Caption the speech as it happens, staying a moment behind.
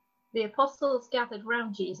The apostles gathered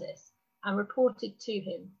round Jesus and reported to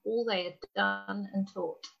him all they had done and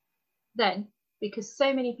taught. Then, because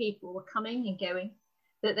so many people were coming and going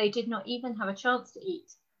that they did not even have a chance to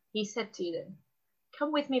eat, he said to them,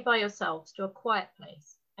 "Come with me by yourselves to a quiet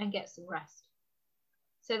place and get some rest."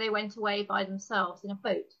 So they went away by themselves in a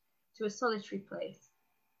boat to a solitary place.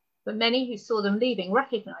 But many who saw them leaving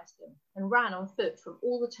recognized them and ran on foot from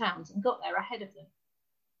all the towns and got there ahead of them.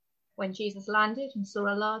 When Jesus landed and saw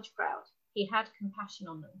a large crowd, he had compassion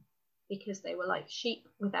on them, because they were like sheep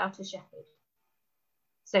without a shepherd.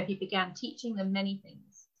 So he began teaching them many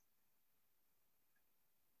things.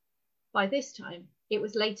 By this time, it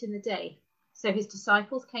was late in the day, so his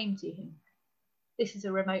disciples came to him. "This is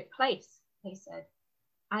a remote place," they said,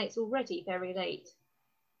 "and it's already very late.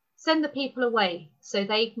 Send the people away so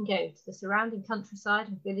they can go to the surrounding countryside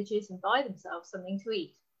and villages and buy themselves something to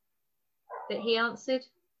eat." But he answered,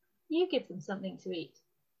 "You give them something to eat."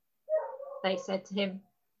 They said to him,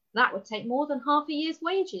 "That would take more than half a year's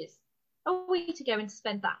wages. Are we to go and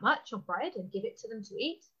spend that much on bread and give it to them to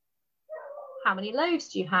eat?" "How many loaves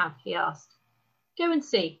do you have?" he asked. "Go and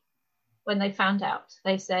see." When they found out,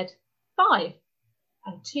 they said, 5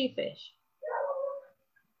 and 2 fish.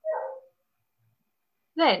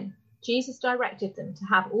 Then Jesus directed them to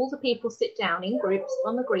have all the people sit down in groups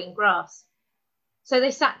on the green grass. So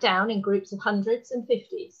they sat down in groups of hundreds and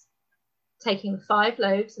fifties. Taking the 5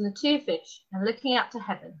 loaves and the 2 fish and looking up to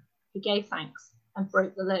heaven, he gave thanks and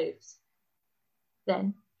broke the loaves.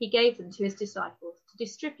 Then he gave them to his disciples to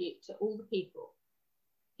distribute to all the people.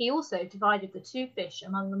 He also divided the 2 fish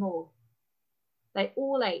among them all. They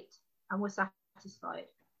all ate and were satisfied,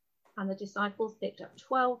 and the disciples picked up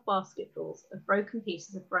 12 basketfuls of broken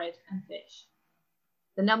pieces of bread and fish.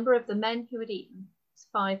 The number of the men who had eaten was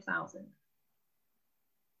 5,000.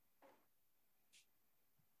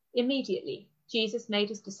 Immediately, Jesus made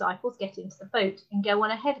his disciples get into the boat and go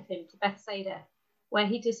on ahead of him to Bethsaida, while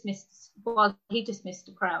he dismissed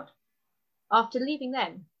the crowd. After leaving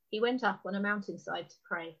them, he went up on a mountainside to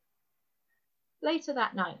pray. Later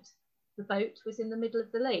that night, the boat was in the middle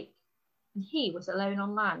of the lake, and he was alone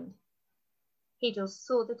on land. He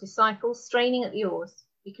saw the disciples straining at the oars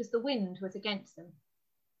because the wind was against them.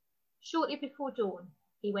 Shortly before dawn,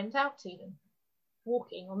 he went out to them,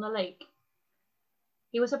 walking on the lake.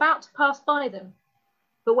 He was about to pass by them,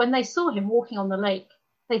 but when they saw him walking on the lake,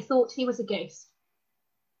 they thought he was a ghost.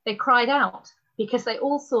 They cried out because they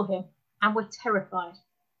all saw him and were terrified.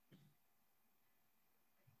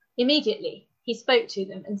 Immediately, he spoke to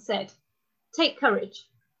them and said, "Take courage,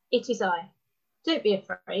 it is I. Don't be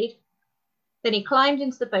afraid." Then he climbed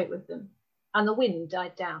into the boat with them, and the wind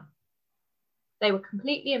died down. They were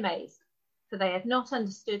completely amazed, for they had not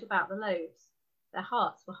understood about the loaves. Their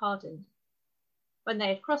hearts were hardened. When they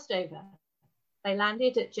had crossed over, they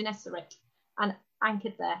landed at Gennesaret and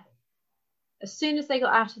anchored there. As soon as they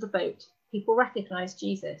got out of the boat, people recognized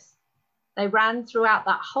Jesus. They ran throughout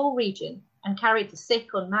that whole region and carried the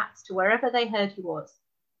sick on mats to wherever they heard he was,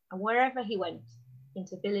 and wherever he went,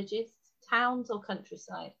 into villages, towns, or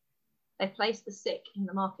countryside. They placed the sick in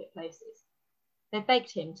the marketplaces. They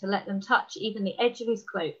begged him to let them touch even the edge of his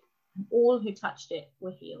cloak, and all who touched it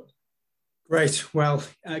were healed. Great. Well,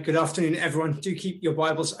 good afternoon, everyone. Do keep your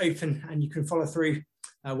Bibles open and you can follow through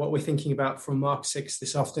what we're thinking about from Mark 6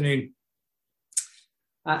 this afternoon.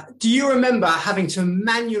 Do you remember having to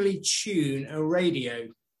manually tune a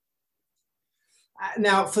radio?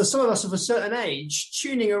 Now, for some of us of a certain age,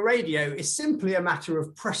 tuning a radio is simply a matter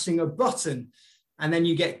of pressing a button and then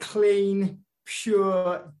you get clean,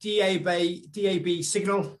 pure DAB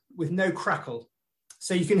signal with no crackle.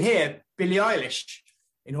 So you can hear Billie Eilish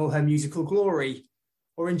in all her musical glory,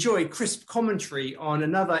 or enjoy crisp commentary on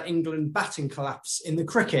another England batting collapse in the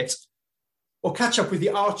cricket, or catch up with the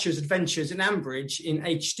Archer's adventures in Ambridge in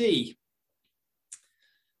HD.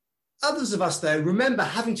 Others of us, though, remember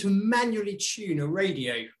having to manually tune a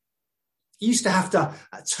radio. You used to have to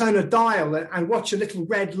turn a dial and watch a little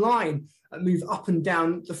red line move up and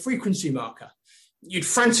down the frequency marker. You'd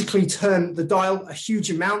frantically turn the dial a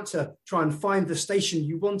huge amount to try and find the station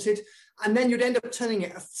you wanted, and then you'd end up turning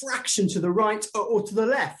it a fraction to the right or to the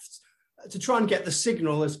left to try and get the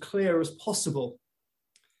signal as clear as possible.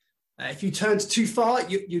 If you turned too far,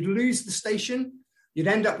 you'd lose the station. You'd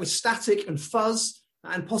end up with static and fuzz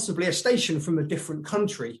and possibly a station from a different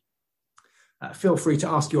country. Feel free to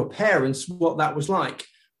ask your parents what that was like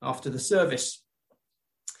after the service.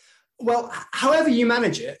 Well, however you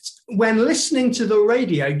manage it, when listening to the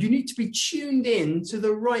radio, you need to be tuned in to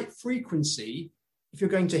the right frequency if you're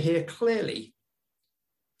going to hear clearly.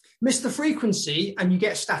 Miss the frequency and you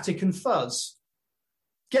get static and fuzz.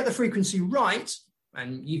 Get the frequency right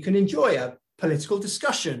and you can enjoy a political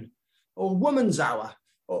discussion or Woman's Hour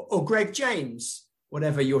or Greg James,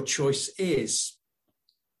 whatever your choice is.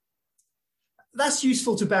 That's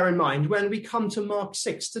useful to bear in mind when we come to Mark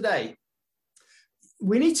 6 today.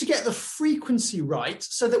 We need to get the frequency right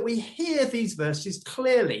so that we hear these verses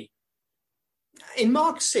clearly. In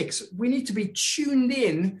Mark 6, we need to be tuned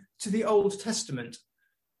in to the Old Testament.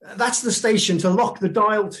 That's the station to lock the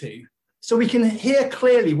dial to, so we can hear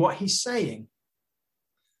clearly what he's saying.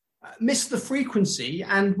 Miss the frequency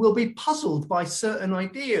and we'll be puzzled by certain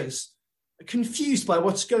ideas, confused by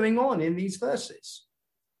what's going on in these verses.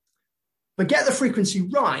 But get the frequency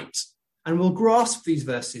right and we'll grasp these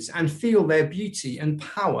verses and feel their beauty and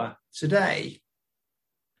power today.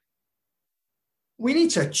 We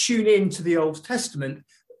need to tune in to the Old Testament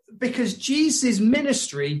because Jesus'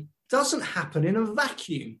 ministry doesn't happen in a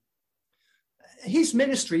vacuum. His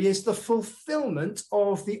ministry is the fulfillment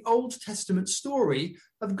of the Old Testament story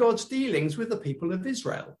of God's dealings with the people of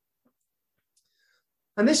Israel.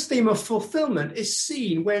 And this theme of fulfillment is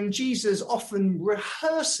seen when Jesus often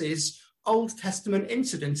rehearses Old Testament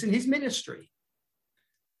incidents in his ministry.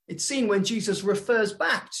 It's seen when Jesus refers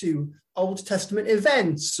back to Old Testament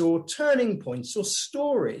events or turning points or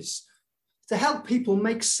stories to help people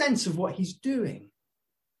make sense of what he's doing.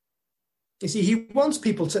 You see, he wants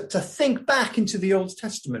people to think back into the Old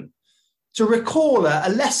Testament, to recall a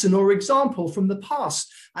lesson or example from the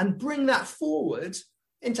past and bring that forward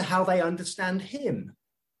into how they understand him.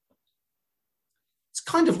 It's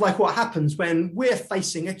kind of like what happens when we're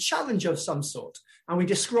facing a challenge of some sort and we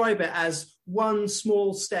describe it as one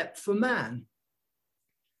small step for man.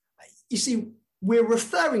 You see, we're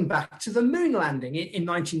referring back to the moon landing in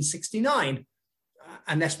 1969,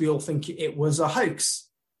 unless we all think it was a hoax.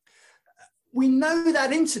 We know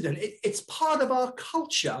that incident. It's part of our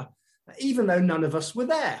culture, even though none of us were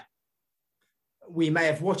there. We may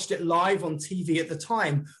have watched it live on TV at the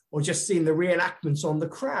time or just seen the reenactments on The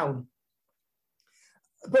Crown.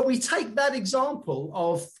 But we take that example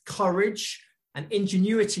of courage and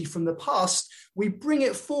ingenuity from the past, we bring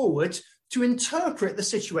it forward to interpret the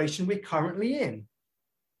situation we're currently in.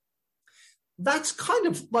 That's kind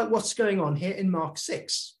of like what's going on here in Mark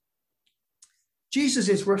 6. Jesus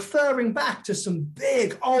is referring back to some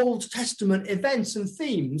big Old Testament events and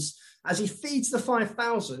themes as he feeds the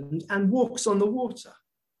 5,000 and walks on the water.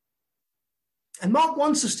 And Mark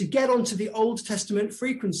wants us to get onto the Old Testament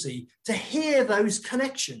frequency, to hear those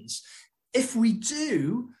connections. If we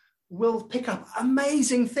do, we'll pick up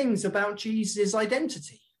amazing things about Jesus'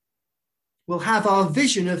 identity. We'll have our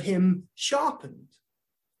vision of him sharpened.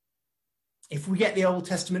 If we get the Old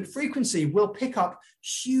Testament frequency, we'll pick up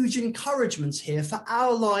huge encouragements here for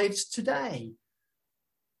our lives today.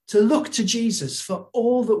 To look to Jesus for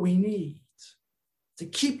all that we need. To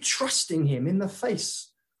keep trusting him in the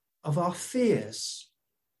face of our fears.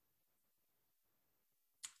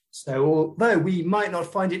 So although we might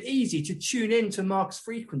not find it easy to tune in to Mark's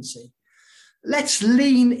frequency, let's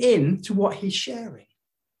lean in to what he's sharing.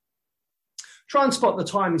 Try and spot the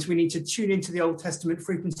times we need to tune into the Old Testament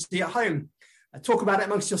frequency at home. Talk about it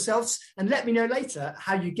amongst yourselves and let me know later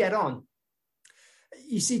how you get on.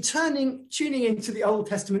 You see, tuning into the Old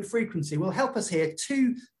Testament frequency will help us hear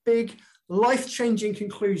two big life-changing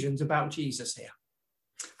conclusions about Jesus here.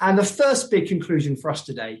 And the first big conclusion for us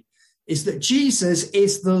today is that Jesus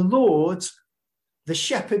is the Lord, the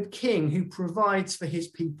shepherd king who provides for his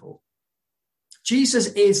people. Jesus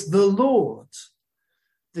is the Lord,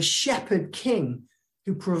 the shepherd king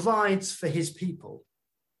who provides for his people.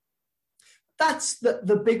 That's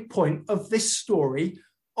the big point of this story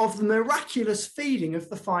of the miraculous feeding of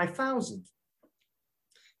the 5,000.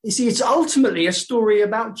 You see, it's ultimately a story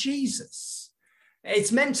about Jesus.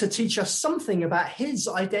 It's meant to teach us something about his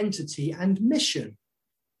identity and mission.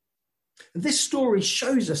 This story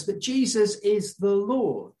shows us that Jesus is the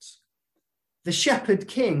Lord, the shepherd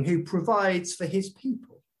king who provides for his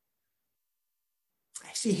people.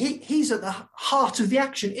 See, he's at the heart of the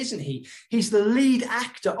action, isn't he? He's the lead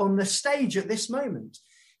actor on the stage at this moment.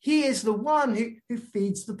 He is the one who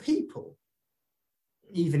feeds the people,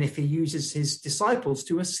 even if he uses his disciples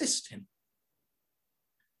to assist him.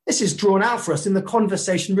 This is drawn out for us in the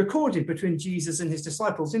conversation recorded between Jesus and his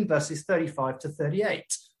disciples in verses 35 to 38.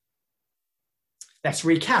 Let's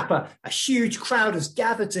recap. A huge crowd has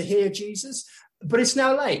gathered to hear Jesus, but it's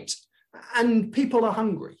now late and people are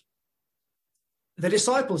hungry. The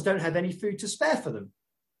disciples don't have any food to spare for them.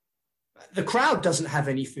 The crowd doesn't have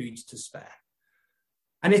any food to spare.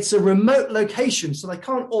 And it's a remote location, so they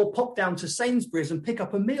can't all pop down to Sainsbury's and pick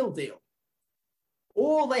up a meal deal.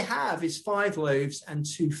 All they have is 5 loaves and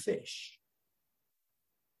 2 fish.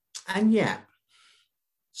 And yet,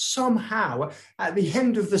 Somehow, at the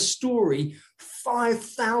end of the story,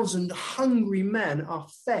 5,000 hungry men are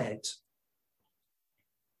fed.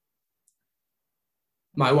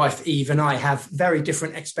 My wife Eve and I have very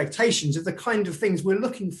different expectations of the kind of things we're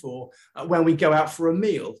looking for when we go out for a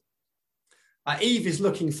meal. Eve is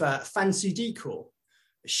looking for fancy decor,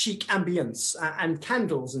 chic ambience, and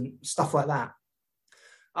candles and stuff like that.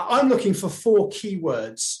 I'm looking for 4 key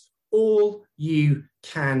words: all you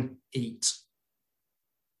can eat.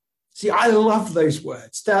 See, I love those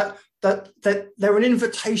words. That they're an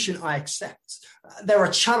invitation I accept. They're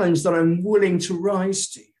a challenge that I'm willing to rise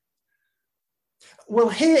to. Well,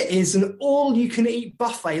 here is an all-you-can-eat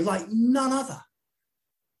buffet like none other.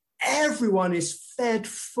 Everyone is fed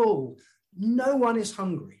full. No one is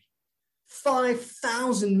hungry.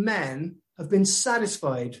 5,000 men have been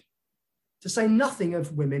satisfied, to say nothing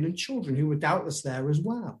of women and children who were doubtless there as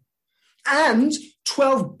well. And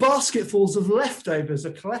 12 basketfuls of leftovers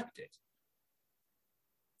are collected.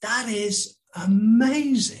 That is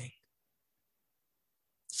amazing.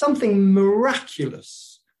 Something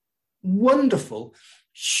miraculous, wonderful,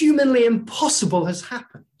 humanly impossible has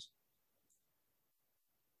happened.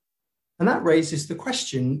 And that raises the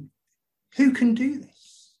question, who can do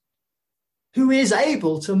this? Who is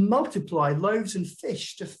able to multiply loaves and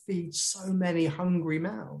fish to feed so many hungry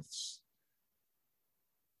mouths?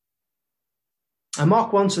 And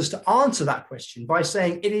Mark wants us to answer that question by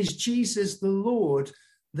saying it is Jesus the Lord,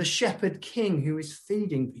 the shepherd king, who is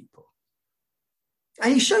feeding people.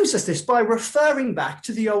 And he shows us this by referring back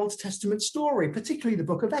to the Old Testament story, particularly the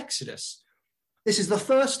book of Exodus. This is the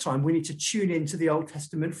first time we need to tune into the Old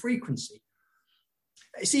Testament frequency.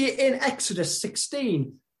 You see, in Exodus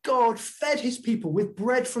 16, God fed his people with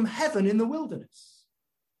bread from heaven in the wilderness.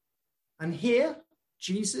 And here,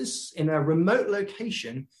 Jesus, in a remote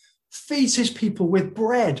location, feeds his people with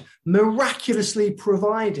bread miraculously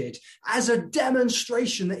provided as a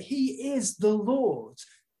demonstration that he is the Lord,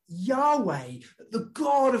 Yahweh, the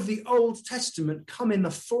God of the Old Testament come in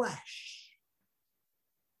the flesh.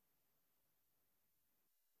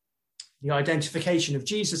 The identification of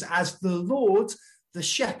Jesus as the Lord, the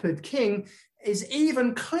shepherd king, is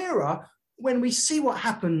even clearer when we see what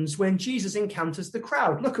happens when Jesus encounters the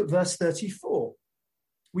crowd. Look at verse 34.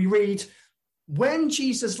 We read, "When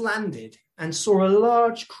Jesus landed and saw a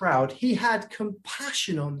large crowd, he had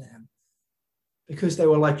compassion on them because they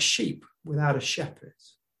were like sheep without a shepherd."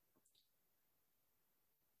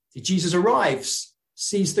 Jesus arrives,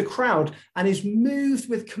 sees the crowd, and is moved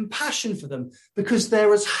with compassion for them because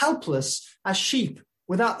they're as helpless as sheep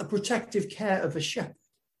without the protective care of a shepherd.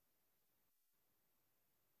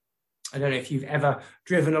 I don't know if you've ever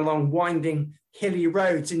driven along winding, hilly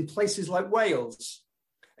roads in places like Wales.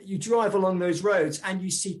 You drive along those roads and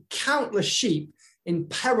you see countless sheep in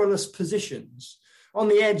perilous positions on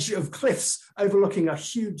the edge of cliffs overlooking a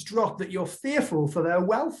huge drop that you're fearful for their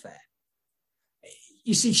welfare.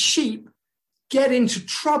 You see sheep get into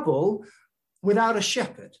trouble without a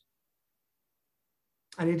shepherd.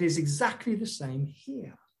 And it is exactly the same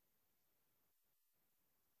here.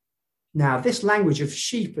 Now, this language of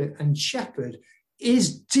sheep and shepherd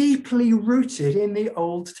is deeply rooted in the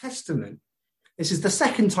Old Testament. This is the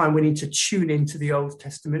second time we need to tune into the Old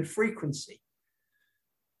Testament frequency.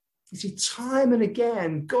 You see, time and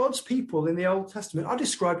again, God's people in the Old Testament are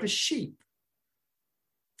described as sheep.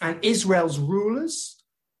 And Israel's rulers,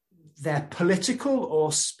 their political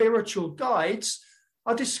or spiritual guides,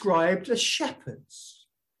 are described as shepherds.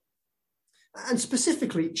 And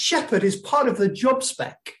specifically, shepherd is part of the job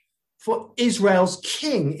spec for Israel's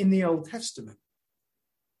king in the Old Testament.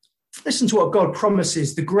 Listen to what God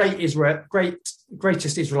promises the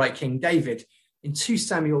greatest Israelite king, David, in 2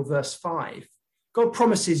 Samuel verse 5. God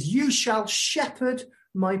promises, "You shall shepherd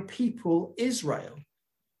my people Israel,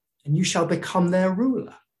 and you shall become their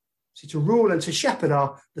ruler." See, to rule and to shepherd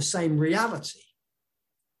are the same reality.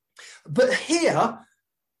 But here,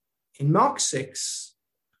 in Mark 6,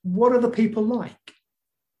 what are the people like?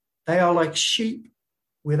 They are like sheep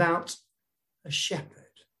without a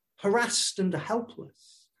shepherd, harassed and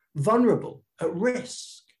helpless, vulnerable, at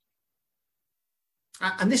risk.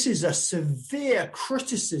 And this is a severe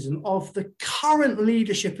criticism of the current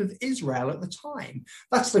leadership of Israel at the time.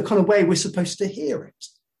 That's the kind of way we're supposed to hear it.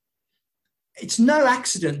 It's no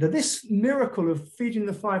accident that this miracle of feeding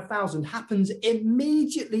the 5,000 happens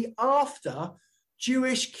immediately after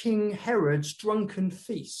Jewish King Herod's drunken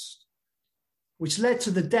feast, which led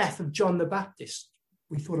to the death of John the Baptist.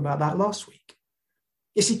 We thought about that last week.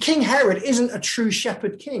 You see, King Herod isn't a true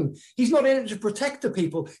shepherd king. He's not in it to protect the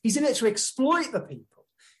people. He's in it to exploit the people.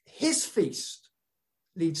 His feast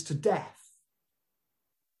leads to death.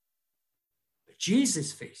 But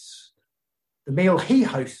Jesus' feast, the meal he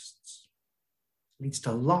hosts, leads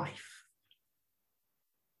to life.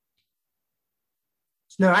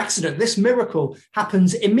 It's no accident. This miracle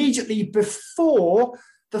happens immediately before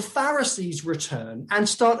the Pharisees return and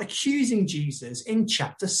start accusing Jesus in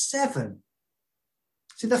chapter 7.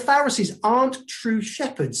 See, the Pharisees aren't true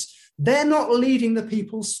shepherds. They're not leading the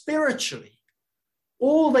people spiritually.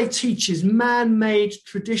 All they teach is man-made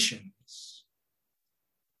traditions.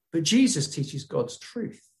 But Jesus teaches God's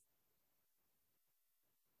truth.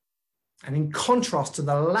 And in contrast to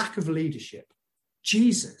the lack of leadership,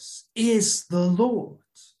 Jesus is the Lord,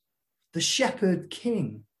 the shepherd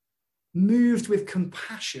king, moved with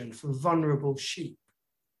compassion for vulnerable sheep.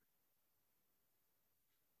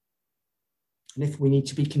 And if we need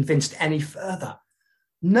to be convinced any further,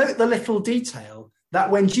 note the little detail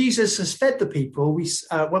that when Jesus has fed the people,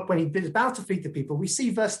 when he's about to feed the people, we see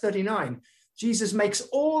verse 39, Jesus makes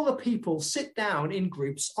all the people sit down in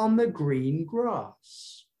groups on the green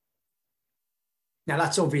grass. Now,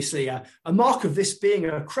 that's obviously a mark of this being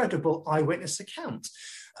a credible eyewitness account,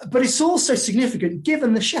 but it's also significant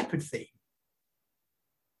given the shepherd theme.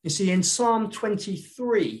 You see, in Psalm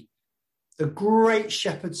 23, the great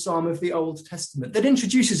shepherd psalm of the Old Testament that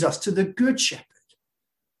introduces us to the good shepherd,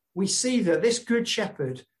 we see that this good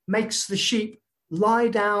shepherd makes the sheep lie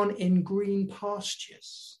down in green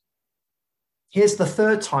pastures. Here's the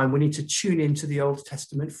third time we need to tune into the Old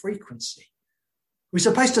Testament frequency. We're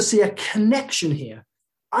supposed to see a connection here,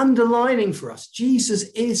 underlining for us, Jesus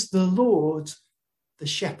is the Lord, the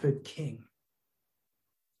shepherd king.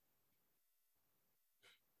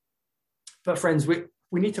 But friends, we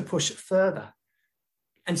need to push it further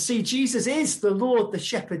and see Jesus is the Lord, the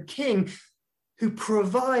shepherd king, who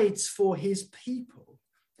provides for his people.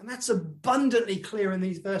 And that's abundantly clear in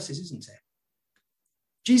these verses, isn't it?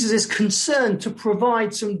 Jesus is concerned to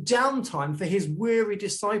provide some downtime for his weary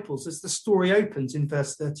disciples as the story opens in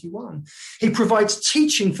verse 31. He provides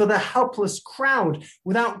teaching for the helpless crowd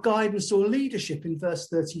without guidance or leadership in verse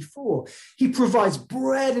 34. He provides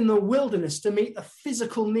bread in the wilderness to meet the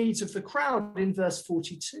physical needs of the crowd in verse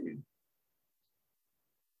 42.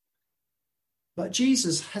 But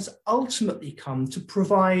Jesus has ultimately come to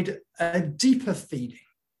provide a deeper feeding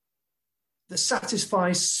that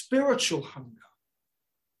satisfies spiritual hunger,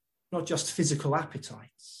 not just physical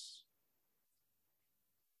appetites.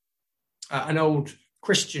 An old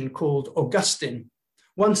Christian called Augustine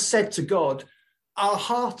once said to God, "Our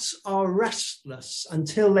hearts are restless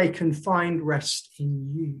until they can find rest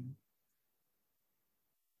in you."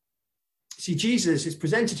 See, Jesus is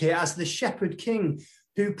presented here as the shepherd king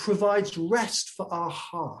who provides rest for our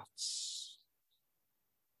hearts.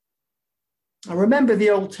 I remember the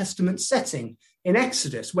Old Testament setting in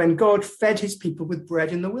Exodus when God fed his people with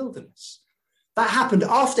bread in the wilderness. That happened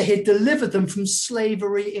after he had delivered them from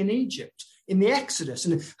slavery in Egypt in the Exodus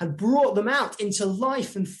and had brought them out into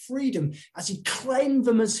life and freedom as he claimed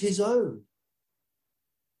them as his own.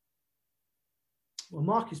 Well,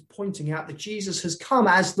 Mark is pointing out that Jesus has come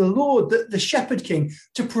as the Lord, the shepherd king,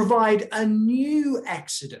 to provide a new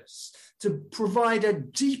Exodus, to provide a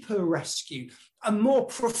deeper rescue, a more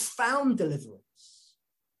profound deliverance.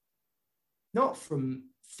 Not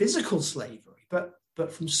from physical slavery, but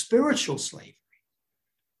from spiritual slavery.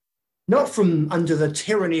 Not from under the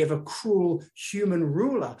tyranny of a cruel human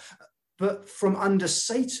ruler, but from under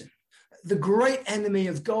Satan, the great enemy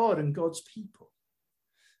of God and God's people.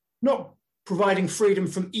 Not providing freedom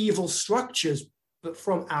from evil structures, but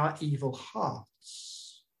from our evil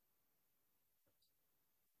hearts.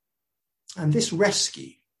 And this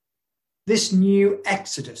rescue, this new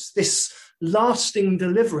Exodus, this lasting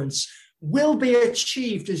deliverance will be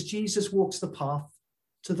achieved as Jesus walks the path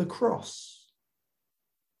to the cross.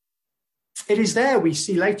 It is there we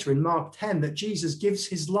see later in Mark 10 that Jesus gives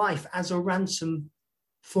his life as a ransom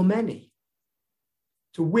for many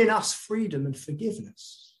to win us freedom and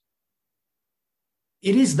forgiveness.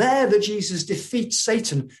 It is there that Jesus defeats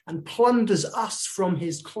Satan and plunders us from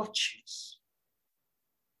his clutches.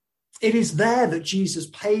 It is there that Jesus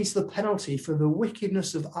pays the penalty for the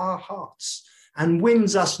wickedness of our hearts and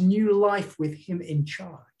wins us new life with him in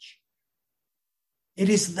charge. It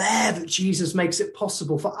is there that Jesus makes it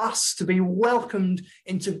possible for us to be welcomed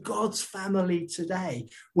into God's family today,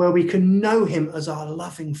 where we can know him as our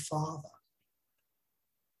loving Father.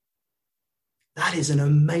 That is an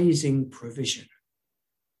amazing provision.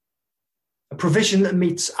 A provision that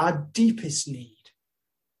meets our deepest need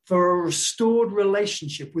for a restored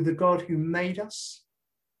relationship with the God who made us,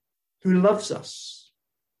 who loves us,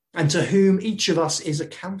 and to whom each of us is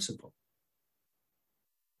accountable.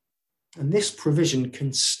 And this provision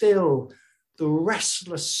can still the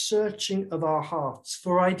restless searching of our hearts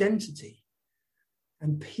for identity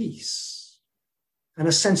and peace and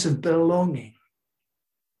a sense of belonging.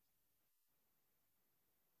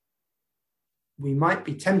 We might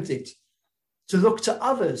be tempted to look to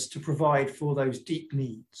others to provide for those deep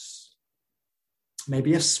needs.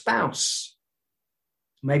 Maybe a spouse,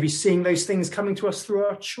 maybe seeing those things coming to us through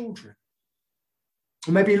our children,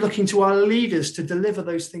 or maybe looking to our leaders to deliver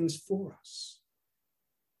those things for us.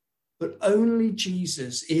 But only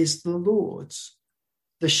Jesus is the Lord,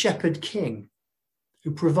 the Shepherd King, who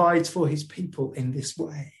provides for his people in this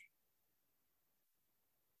way.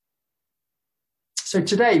 So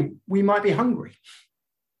today, we might be hungry.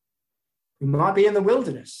 We might be in the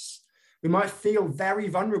wilderness. We might feel very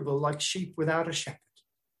vulnerable, like sheep without a shepherd.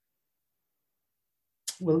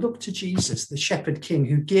 We'll look to Jesus, the Shepherd King,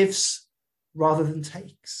 who gives rather than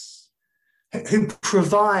takes, who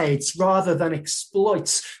provides rather than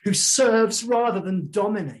exploits, who serves rather than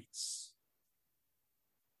dominates.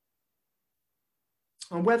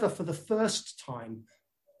 And whether for the first time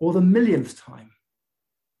or the millionth time,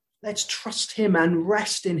 let's trust him and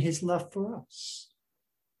rest in his love for us.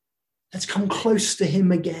 Let's come close to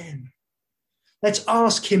him again. Let's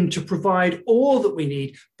ask him to provide all that we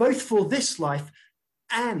need, both for this life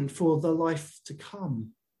and for the life to come.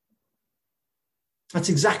 That's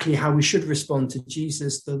exactly how we should respond to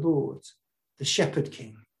Jesus, the Lord, the Shepherd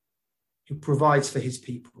King, who provides for his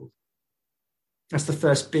people. That's the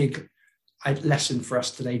first big lesson for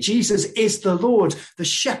us today. Jesus is the Lord, the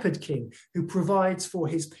Shepherd King, who provides for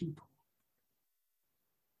his people.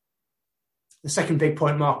 The second big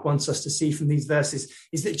point Mark wants us to see from these verses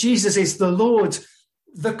is that Jesus is the Lord,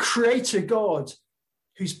 the Creator God,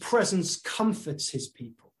 whose presence comforts his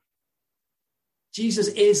people. Jesus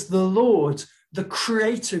is the Lord, the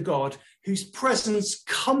Creator God, whose presence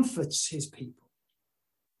comforts his people.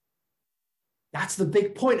 That's the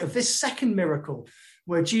big point of this second miracle,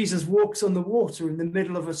 where Jesus walks on the water in the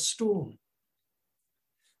middle of a storm.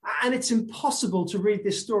 And it's impossible to read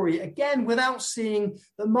this story again without seeing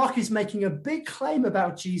that Mark is making a big claim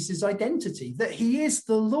about Jesus' identity, that he is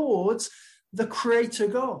the Lord, the Creator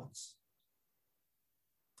God.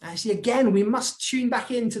 Actually, again, we must tune back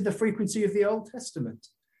into the frequency of the Old Testament.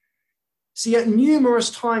 See, at numerous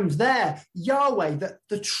times there, Yahweh,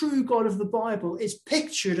 the true God of the Bible, is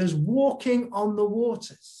pictured as walking on the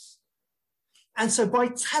waters. And so by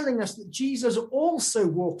telling us that Jesus also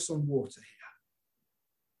walks on water here,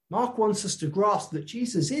 Mark wants us to grasp that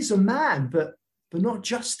Jesus is a man, but not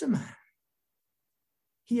just a man.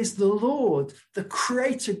 He is the Lord, the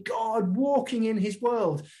Creator God, walking in his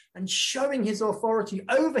world and showing his authority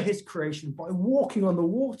over his creation by walking on the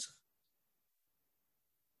water.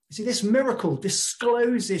 You see, this miracle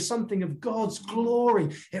discloses something of God's glory.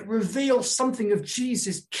 It reveals something of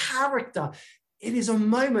Jesus' character. It is a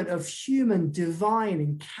moment of human divine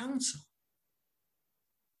encounter.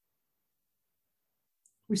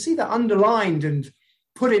 We see that underlined and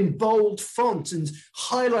put in bold font and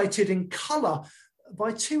highlighted in colour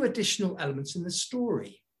by two additional elements in the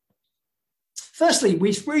story. Firstly,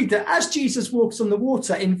 we read that as Jesus walks on the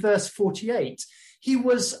water in verse 48, he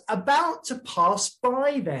was about to pass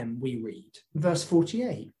by them, we read, verse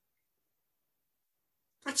 48.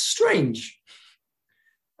 That's strange.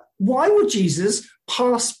 Why would Jesus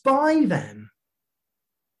pass by them?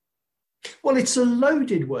 Well, it's a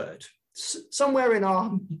loaded word. Somewhere in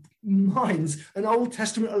our minds, an Old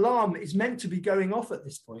Testament alarm is meant to be going off at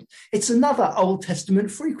this point. It's another Old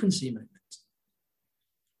Testament frequency moment.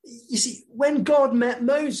 You see, when God met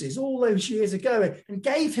Moses all those years ago and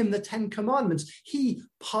gave him the Ten Commandments, he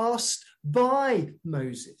passed by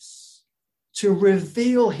Moses to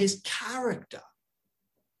reveal his character.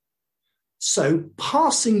 So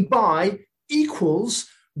passing by equals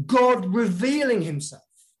God revealing himself.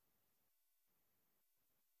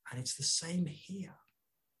 And it's the same here.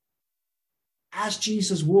 As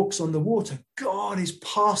Jesus walks on the water, God is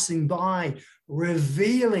passing by,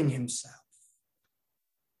 revealing himself.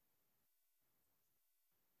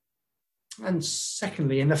 And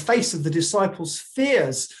secondly, in the face of the disciples'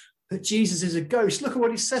 fears that Jesus is a ghost, look at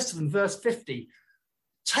what he says to them, verse 50.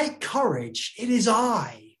 Take courage, it is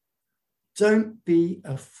I. Don't be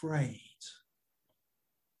afraid.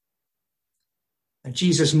 And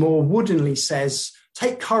Jesus more woodenly says,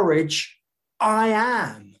 take courage, I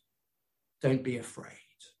am. Don't be afraid.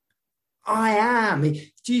 I am.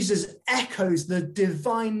 Jesus echoes the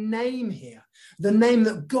divine name here, the name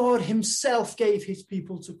that God himself gave his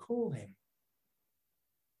people to call him.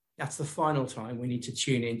 That's the final time we need to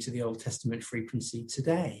tune into the Old Testament frequency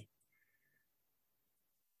today.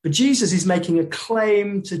 But Jesus is making a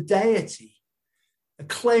claim to deity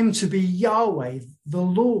claim to be Yahweh, the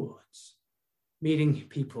Lord, meeting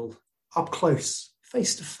people up close,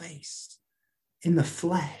 face to face, in the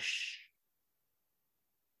flesh.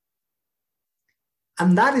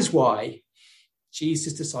 And that is why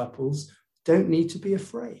Jesus' disciples don't need to be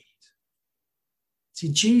afraid. See,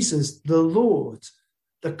 Jesus, the Lord,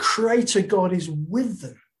 the Creator God, is with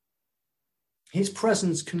them. His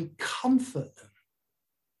presence can comfort them.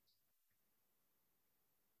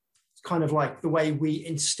 It's kind of like the way we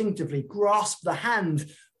instinctively grasp the hand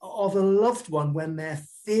of a loved one when they're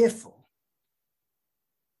fearful.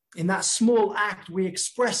 In that small act, we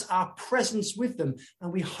express our presence with them,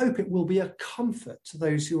 and we hope it will be a comfort to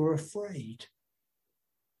those who are afraid.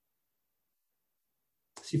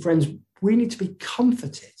 See, friends, we need to be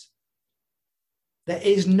comforted. There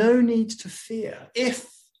is no need to fear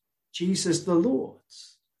if Jesus the Lord,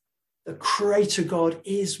 the Creator God,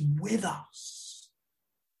 is with us,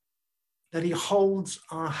 that he holds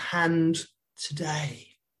our hand today.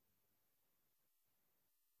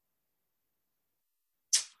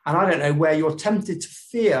 And I don't know where you're tempted to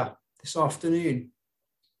fear this afternoon.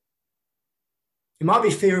 It might be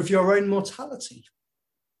fear of your own mortality.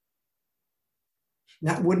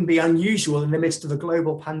 That wouldn't be unusual in the midst of a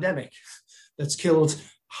global pandemic that's killed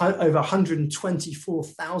over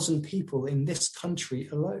 124,000 people in this country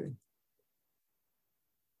alone.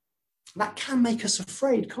 That can make us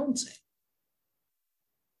afraid, can't it?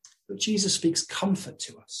 But Jesus speaks comfort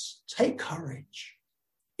to us. Take courage.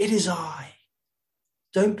 It is I.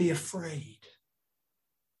 Don't be afraid.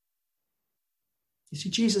 You see,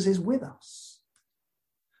 Jesus is with us.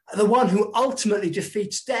 The one who ultimately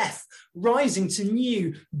defeats death, rising to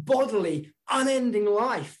new, bodily, unending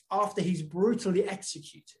life after he's brutally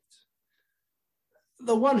executed.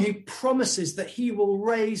 The one who promises that he will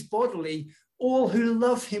raise bodily all who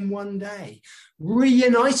love him one day,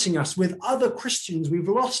 reuniting us with other Christians we've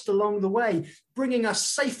lost along the way, bringing us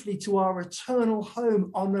safely to our eternal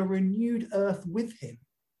home on the renewed earth with him.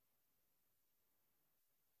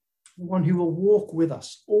 The one who will walk with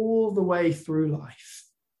us all the way through life,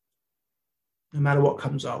 no matter what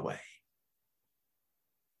comes our way.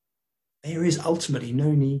 There is ultimately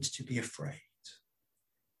no need to be afraid.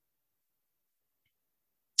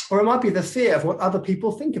 Or it might be the fear of what other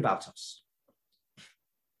people think about us.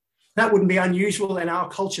 That wouldn't be unusual in our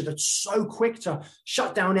culture that's so quick to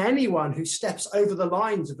shut down anyone who steps over the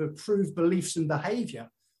lines of approved beliefs and behavior.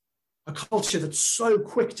 A culture that's so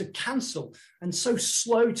quick to cancel and so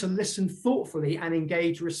slow to listen thoughtfully and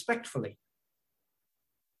engage respectfully.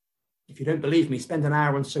 If you don't believe me, spend an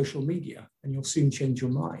hour on social media and you'll soon change your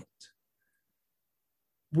mind.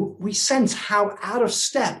 We sense how out of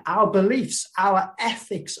step our beliefs, our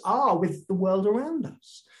ethics are with the world around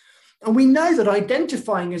us. And we know that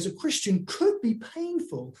identifying as a Christian could be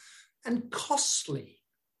painful and costly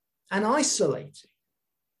and isolating.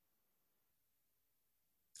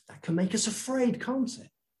 That can make us afraid, can't it?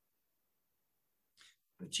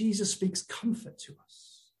 But Jesus speaks comfort to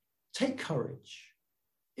us. Take courage.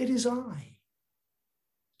 It is I.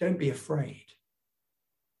 Don't be afraid.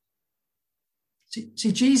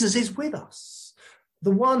 See, Jesus is with us.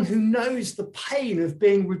 The one who knows the pain of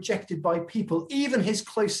being rejected by people, even his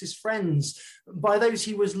closest friends, by those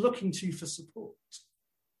he was looking to for support.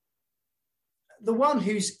 The one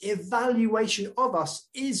whose evaluation of us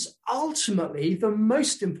is ultimately the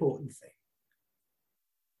most important thing.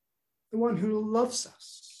 The one who loves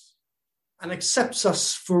us and accepts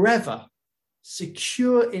us forever,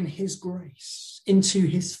 secure in his grace, into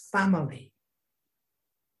his family.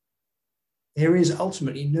 There is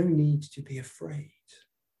ultimately no need to be afraid.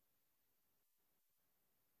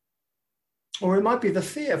 Or it might be the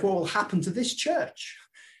fear of what will happen to this church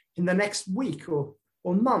in the next week or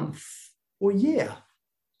month or year.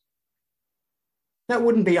 That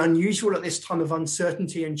wouldn't be unusual at this time of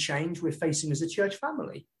uncertainty and change we're facing as a church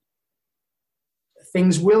family.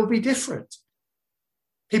 Things will be different.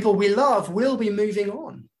 People we love will be moving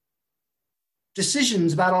on.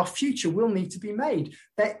 Decisions about our future will need to be made.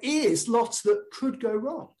 There is lots that could go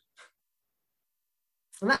wrong.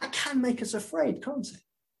 And that can make us afraid, can't it?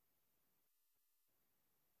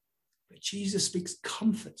 But Jesus speaks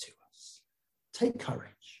comfort to us. Take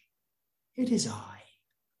courage. It is I.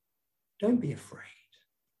 Don't be afraid.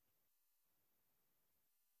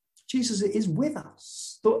 Jesus is with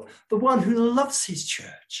us, the one who loves his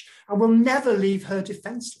church and will never leave her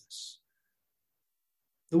defenseless.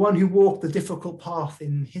 The one who walked the difficult path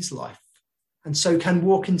in his life and so can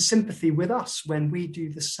walk in sympathy with us when we do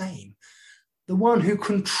the same. The one who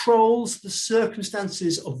controls the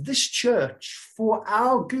circumstances of this church for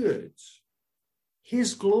our good,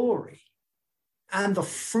 his glory, and the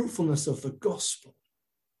fruitfulness of the gospel.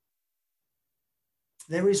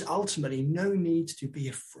 there is ultimately no need to be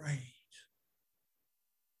afraid.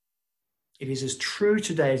 It is as true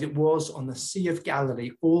today as it was on the Sea of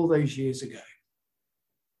Galilee all those years ago.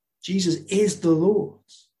 Jesus is the Lord,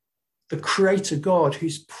 the Creator God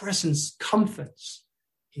whose presence comforts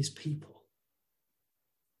his people.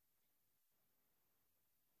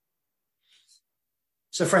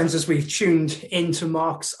 So friends, as we've tuned into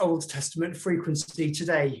Mark's Old Testament frequency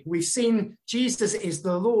today, we've seen Jesus is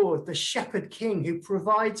the Lord, the Shepherd King who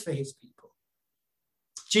provides for his people.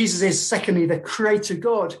 Jesus is, secondly, the Creator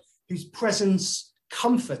God whose presence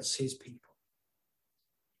comforts his people.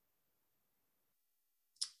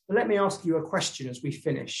 But let me ask you a question as we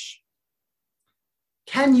finish.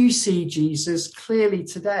 Can you see Jesus clearly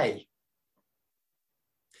today?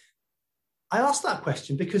 I ask that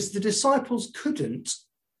question because the disciples couldn't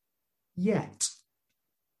yet.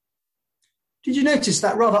 Did you notice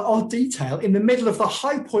that rather odd detail in the middle of the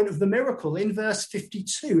high point of the miracle in verse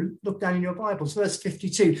 52? Look down in your Bibles, verse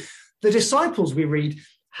 52. The disciples, we read,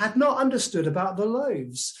 had not understood about the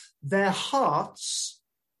loaves. Their hearts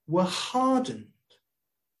were hardened.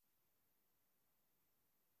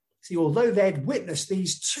 See, although they'd witnessed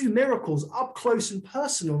these two miracles up close and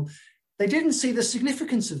personal, they didn't see the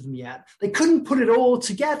significance of them yet. They couldn't put it all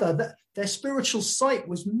together. That their spiritual sight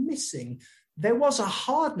was missing. There was a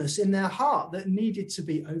hardness in their heart that needed to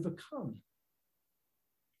be overcome.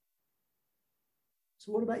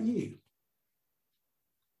 So what about you?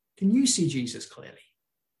 Can you see Jesus clearly?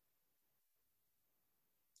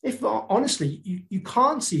 If honestly, you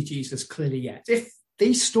can't see Jesus clearly yet, if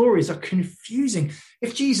these stories are confusing,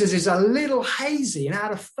 if Jesus is a little hazy and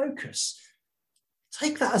out of focus,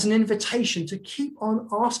 take that as an invitation to keep on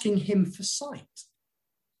asking him for sight.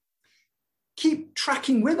 Keep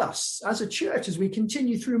tracking with us as a church as we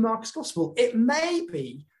continue through Mark's Gospel. It may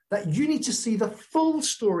be that you need to see the full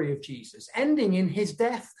story of Jesus, ending in his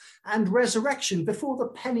death and resurrection before the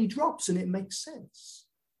penny drops and it makes sense.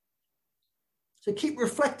 So keep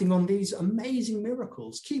reflecting on these amazing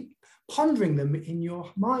miracles. Keep pondering them in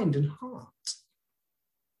your mind and heart.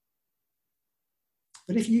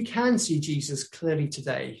 But if you can see Jesus clearly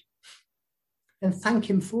today, then thank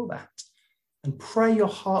him for that and pray your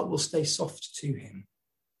heart will stay soft to him.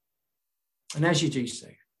 And as you do so,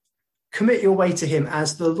 commit your way to him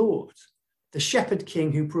as the Lord, the Shepherd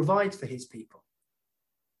King who provides for his people,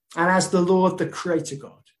 and as the Lord, the Creator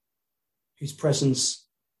God, whose presence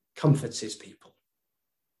comforts his people.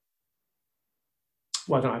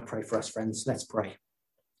 Why don't I pray for us, friends? Let's pray.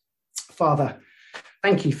 Father,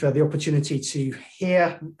 thank you for the opportunity to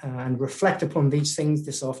hear and reflect upon these things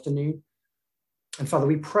this afternoon. And Father,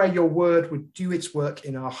 we pray your word would do its work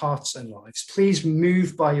in our hearts and lives. Please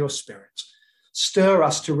move by your Spirit. Stir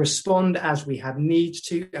us to respond as we have need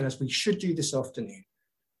to and as we should do this afternoon.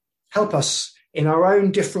 Help us in our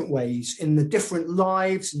own different ways, in the different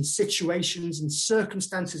lives and situations and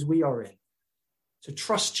circumstances we are in, to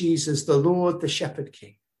trust Jesus, the Lord, the Shepherd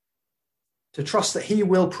King, to trust that he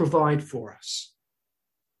will provide for us,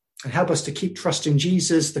 and help us to keep trusting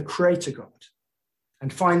Jesus, the Creator God,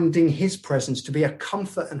 and finding his presence to be a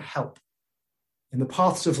comfort and help in the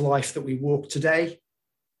paths of life that we walk today,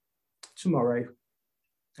 tomorrow,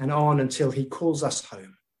 and on until he calls us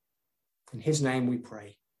home. In his name we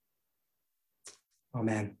pray.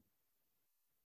 Amen.